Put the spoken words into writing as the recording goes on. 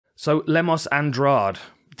So Lemos Andrade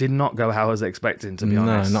did not go how I was expecting, to be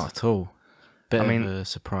honest. No, not at all. Bit of a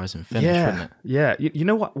surprising finish, wasn't it? Yeah. You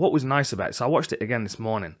know what was nice about it? So I watched it again this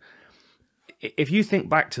morning. If you think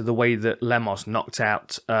back to the way that Lemos knocked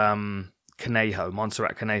out Montserrat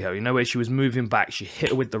Conejo, you know, where she was moving back, she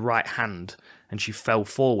hit her with the right hand and she fell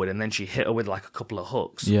forward, and then she hit her with like a couple of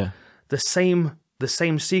hooks. Yeah. The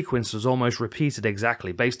same sequence was almost repeated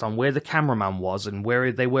exactly based on where the cameraman was and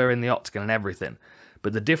where they were in the octagon and everything.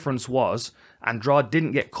 But the difference was Andrade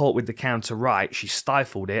didn't get caught with the counter right. She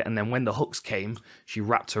stifled it, and then when the hooks came, she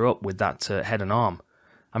wrapped her up with that head and arm.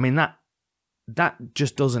 I mean, that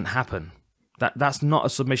just doesn't happen. That's not a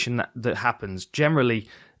submission that happens. Generally,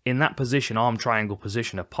 in that position, arm triangle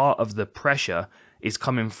position, a part of the pressure is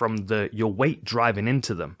coming from your weight driving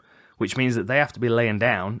into them, which means that they have to be laying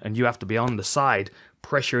down and you have to be on the side,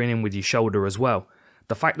 pressuring in with your shoulder as well.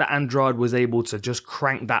 The fact that Andrade was able to just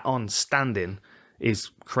crank that on standing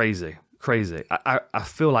is crazy. I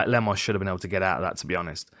feel like Lemos should have been able to get out of that, to be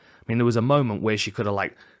honest. I mean, there was a moment where she could have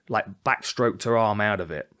like backstroked her arm out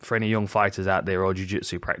of it. For any young fighters out there or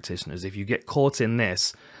jiu-jitsu practitioners, if you get caught in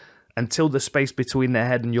this, until the space between their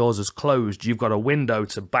head and yours is closed, you've got a window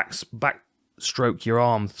to backstroke your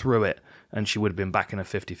arm through it, and she would have been back in a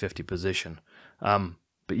 50-50 position.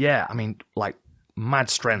 But yeah, I mean, like,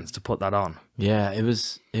 mad strength to put that on. Yeah, it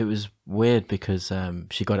was weird because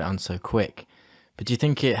she got it on so quick. But do you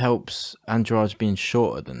think it helps Andrade being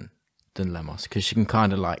shorter than Lemos? Because she can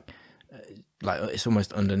kind of like it's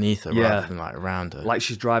almost underneath her rather than like around her. Like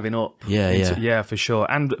she's driving up. Yeah, for sure.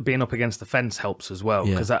 And being up against the fence helps as well.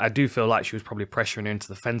 Because I do feel like she was probably pressuring into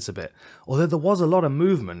the fence a bit. Although there was a lot of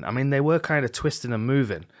movement. I mean, they were kind of twisting and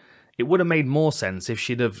moving. It would have made more sense if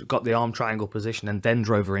she'd have got the arm triangle position and then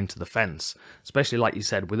drove her into the fence. Especially like you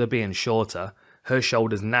said, with her being shorter, her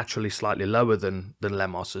shoulders naturally slightly lower than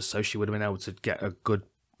Lemos's, so she would have been able to get a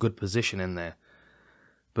good position in there.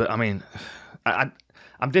 But I mean,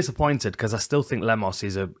 I'm disappointed because I still think Lemos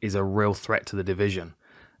is a real threat to the division,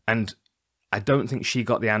 and I don't think she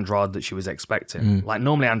got the Andrade that she was expecting. Like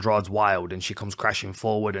normally Andrade's wild and she comes crashing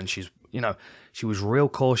forward, and she was real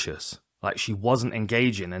cautious. Like she wasn't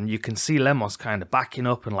engaging, and you can see Lemos kind of backing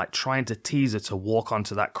up and like trying to tease her to walk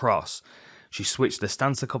onto that cross. She switched the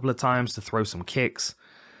stance a couple of times to throw some kicks.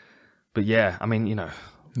 But yeah, I mean,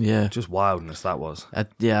 just wildness that was.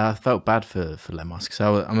 I felt bad for Lemos because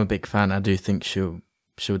I'm a big fan. I do think she'll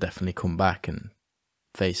definitely come back and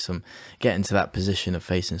get into that position of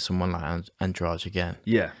facing someone like Andrade again.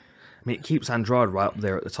 Yeah. I mean, it keeps Andrade right up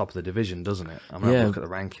there at the top of the division, doesn't it? I'm going to look at the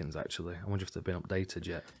rankings, actually. I wonder if they've been updated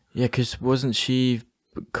yet. Yeah, because wasn't she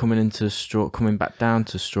coming back down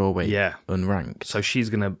to strawweight unranked? So she's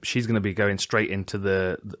gonna be going straight into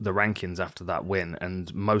the rankings after that win,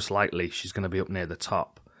 and most likely she's gonna be up near the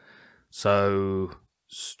top. So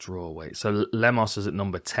strawweight. So Lemos is at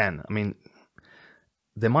number 10. I mean,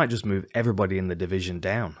 they might just move everybody in the division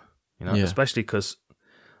down, especially because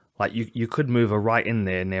like you could move her right in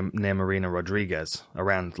there near Marina Rodriguez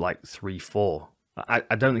around like 3-4.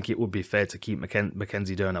 I don't think it would be fair to keep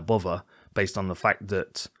Mackenzie Dern above her based on the fact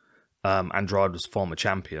that Andrade was former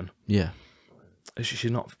champion. Yeah,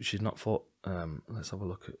 she's not fought. Let's have a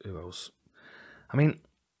look at who else. I mean,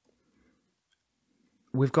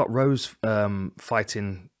 we've got Rose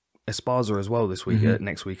fighting Esparza as well this week,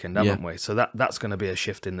 next weekend, haven't we? So that's going to be a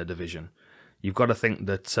shift in the division. You've got to think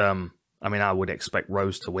that. I mean, I would expect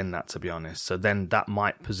Rose to win that, to be honest. So then that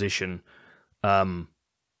might position.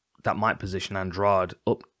 Andrade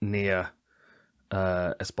up near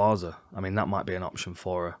Esparza. I mean, that might be an option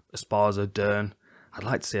for her. Esparza, Dern. I'd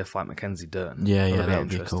like to see her fight Mackenzie Dern. Yeah, that would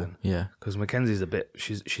be cool. Yeah, because Mackenzie's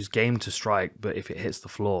she's game to strike, but if it hits the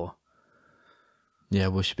floor,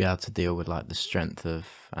 we should be able to deal with like the strength of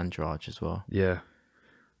Andrade as well. Yeah,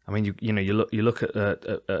 I mean, you look at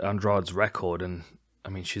Andrade's record, and I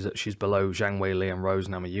mean, she's below Zhang Weili and Rose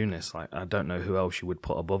Namajunas. Like, I don't know who else you would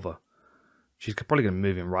put above her. She's probably going to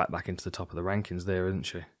move him right back into the top of the rankings there, isn't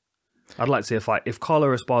she? I'd like to see a fight. If Carla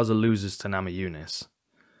Esparza loses to Namajunas,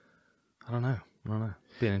 I don't know.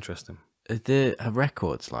 Being interesting. Her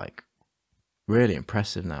record's like really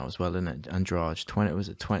impressive now as well, isn't it? Andrade, 20.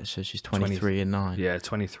 So she's 23-9. Yeah,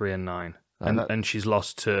 23-9, and she's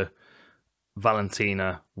lost to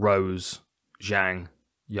Valentina, Rose, Zhang,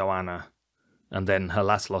 Joanna, and then her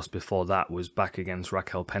last loss before that was back against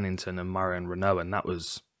Raquel Pennington and Marion Renault, and that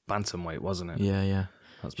was bantamweight, wasn't it? Yeah.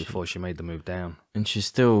 That's before she made the move down. And she's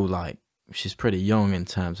still like, she's pretty young in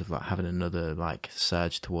terms of like having another like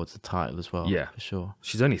surge towards the title as well. Yeah, for sure.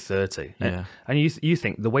 She's only 30. Yeah, and you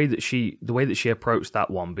think the way that she approached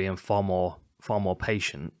that one, being far more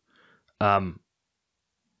patient,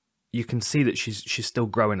 you can see that she's still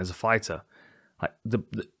growing as a fighter. Like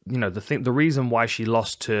the reason why she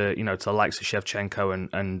lost to to the likes of Shevchenko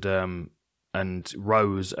and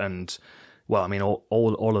Rose and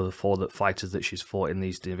all of the four fighters that she's fought in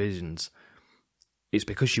these divisions, it's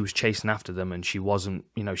because she was chasing after them and she wasn't,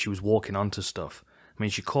 she was walking onto stuff. I mean,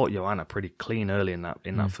 she caught Joanna pretty clean early in that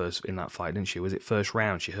fight, didn't she? Was it first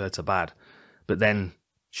round? She hurt her bad, but then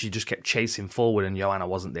she just kept chasing forward and Joanna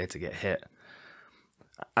wasn't there to get hit.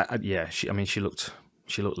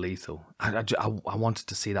 She looked lethal. I wanted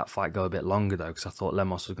to see that fight go a bit longer though, because I thought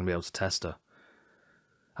Lemos was going to be able to test her.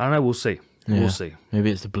 I don't know. We'll see. We'll see. Maybe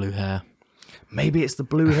it's the blue hair. Maybe it's the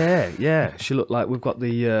blue hair. Yeah, she looked like we've got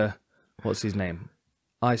the what's his name,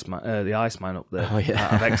 Iceman, the Iceman up there. Oh yeah,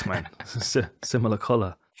 out of X-Men. Similar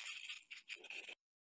color.